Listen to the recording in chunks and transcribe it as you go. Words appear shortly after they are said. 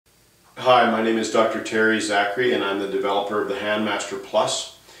Hi, my name is Dr. Terry Zachary and I'm the developer of the Handmaster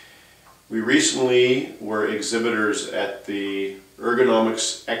Plus. We recently were exhibitors at the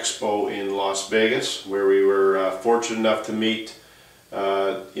Ergonomics Expo in Las Vegas, where we were fortunate enough to meet,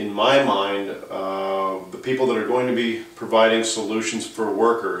 in my mind, the people that are going to be providing solutions for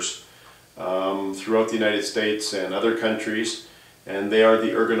workers throughout the United States and other countries, and they are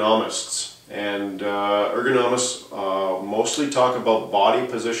the ergonomists. And ergonomists mostly talk about body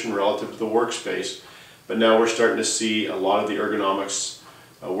position relative to the workspace, but now we're starting to see a lot of the ergonomics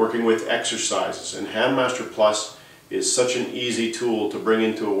working with exercises. And Handmaster Plus is such an easy tool to bring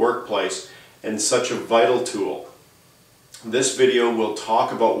into a workplace and such a vital tool. This video will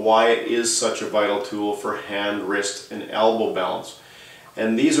talk about why it is such a vital tool for hand, wrist, and elbow balance.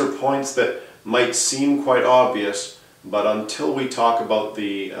 And these are points that might seem quite obvious, but until we talk about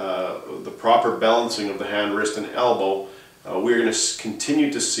the proper balancing of the hand, wrist, and elbow, we're going to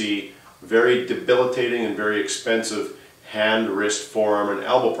continue to see very debilitating and very expensive hand, wrist, forearm, and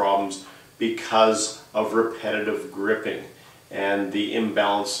elbow problems because of repetitive gripping and the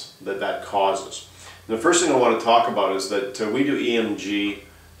imbalance that that causes. And the first thing I want to talk about is that we do EMG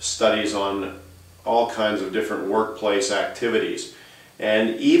studies on all kinds of different workplace activities.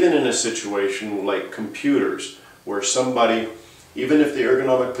 And even in a situation like computers, where somebody, even if the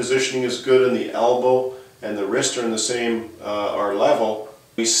ergonomic positioning is good and the elbow and the wrist are in the same are level,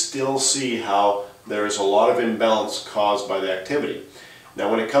 we still see how there is a lot of imbalance caused by the activity. Now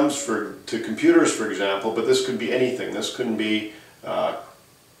when it comes to computers, for example, but this could be anything. This could be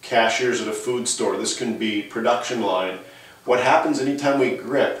cashiers at a food store. This can be production line. What happens anytime we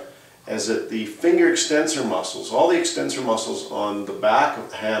grip is that the finger extensor muscles, all the extensor muscles on the back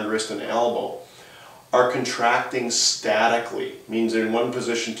of the hand, wrist, and elbow, are contracting statically. Means they're in one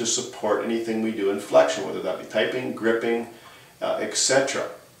position to support anything we do in flexion, whether that be typing, gripping, etc.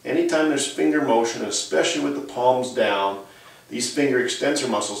 Anytime there's finger motion, especially with the palms down, these finger extensor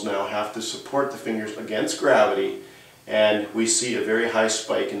muscles now have to support the fingers against gravity, and we see a very high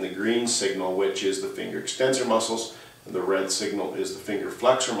spike in the green signal, which is the finger extensor muscles, and the red signal is the finger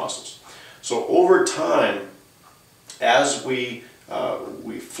flexor muscles. So over time, as we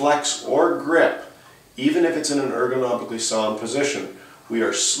flex or grip, even if it's in an ergonomically sound position, we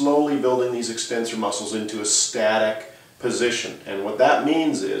are slowly building these extensor muscles into a static position. And what that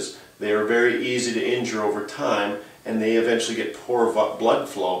means is they are very easy to injure over time, and they eventually get poor blood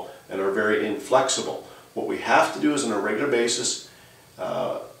flow and are very inflexible. What we have to do is on a regular basis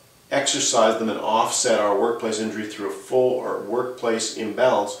exercise them and offset our workplace injury through a full, or workplace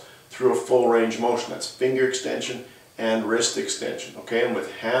imbalance through a full range of motion. That's finger extension and wrist extension. Okay, and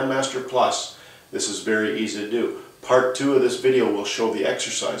with Handmaster Plus, this is very easy to do. Part 2 of this video will show the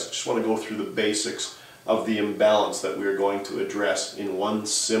exercise. I just want to go through the basics of the imbalance that we are going to address in one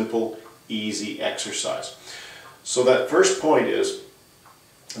simple, easy exercise. So that first point is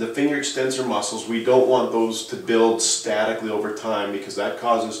the finger extensor muscles. We don't want those to build statically over time, because that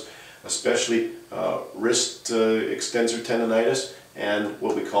causes especially wrist extensor tendonitis and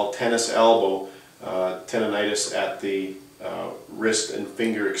what we call tennis elbow tendonitis at the wrist and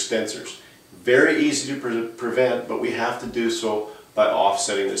finger extensors. Very easy to prevent, but we have to do so by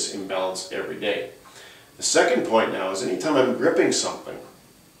offsetting this imbalance every day. The second point now is anytime I'm gripping something,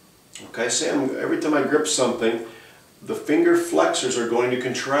 okay, every time I grip something, the finger flexors are going to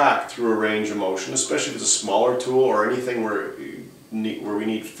contract through a range of motion, especially if it's a smaller tool or anything where we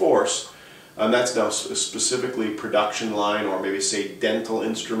need force. And that's now specifically production line, or maybe say dental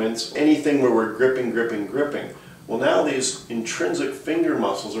instruments, anything where we're gripping. Well, now these intrinsic finger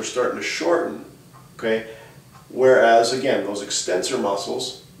muscles are starting to shorten, okay? Whereas, again, those extensor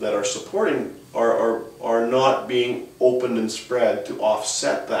muscles that are supporting are not being opened and spread to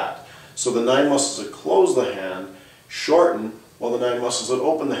offset that. So the 9 muscles that close the hand shorten, while the 9 muscles that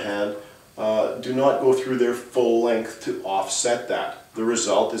open the hand do not go through their full length to offset that. The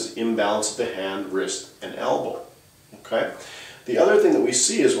result is imbalance of the hand, wrist, and elbow, okay? The other thing that we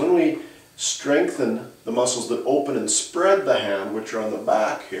see is when we strengthen the muscles that open and spread the hand, which are on the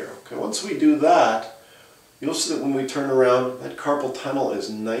back here. Okay, once we do that, you'll see that when we turn around, that carpal tunnel is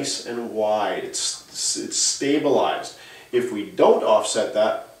nice and wide. It's stabilized. If we don't offset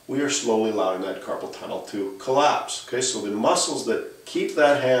that, we are slowly allowing that carpal tunnel to collapse. Okay, so the muscles that keep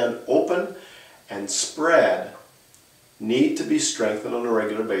that hand open and spread need to be strengthened on a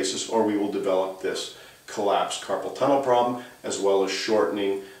regular basis, or we will develop this collapsed carpal tunnel problem, as well as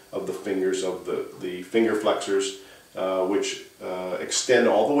shortening of the fingers of the finger flexors, which extend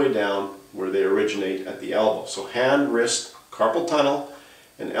all the way down where they originate at the elbow. So hand, wrist, carpal tunnel,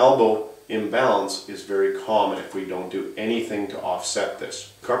 and elbow imbalance is very common if we don't do anything to offset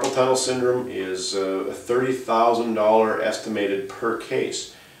this. Carpal tunnel syndrome is a $30,000 estimated per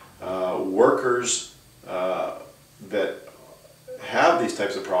case. Workers that have these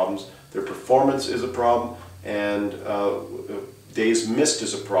types of problems, their performance is a problem, and days missed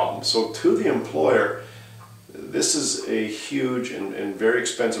is a problem. So to the employer, this is a huge and very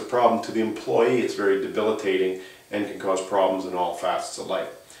expensive problem. To the employee, it's very debilitating and can cause problems in all facets of life.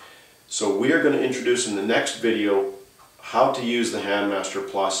 So we are going to introduce in the next video how to use the Handmaster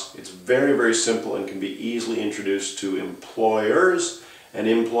Plus. It's very, very simple and can be easily introduced to employers and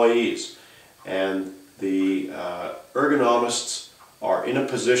employees. And the ergonomists are in a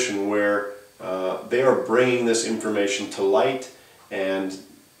position where they are bringing this information to light and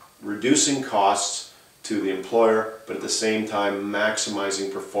reducing costs to the employer, but at the same time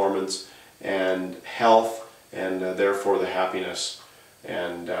maximizing performance and health, and therefore the happiness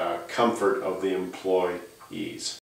and comfort of the employees.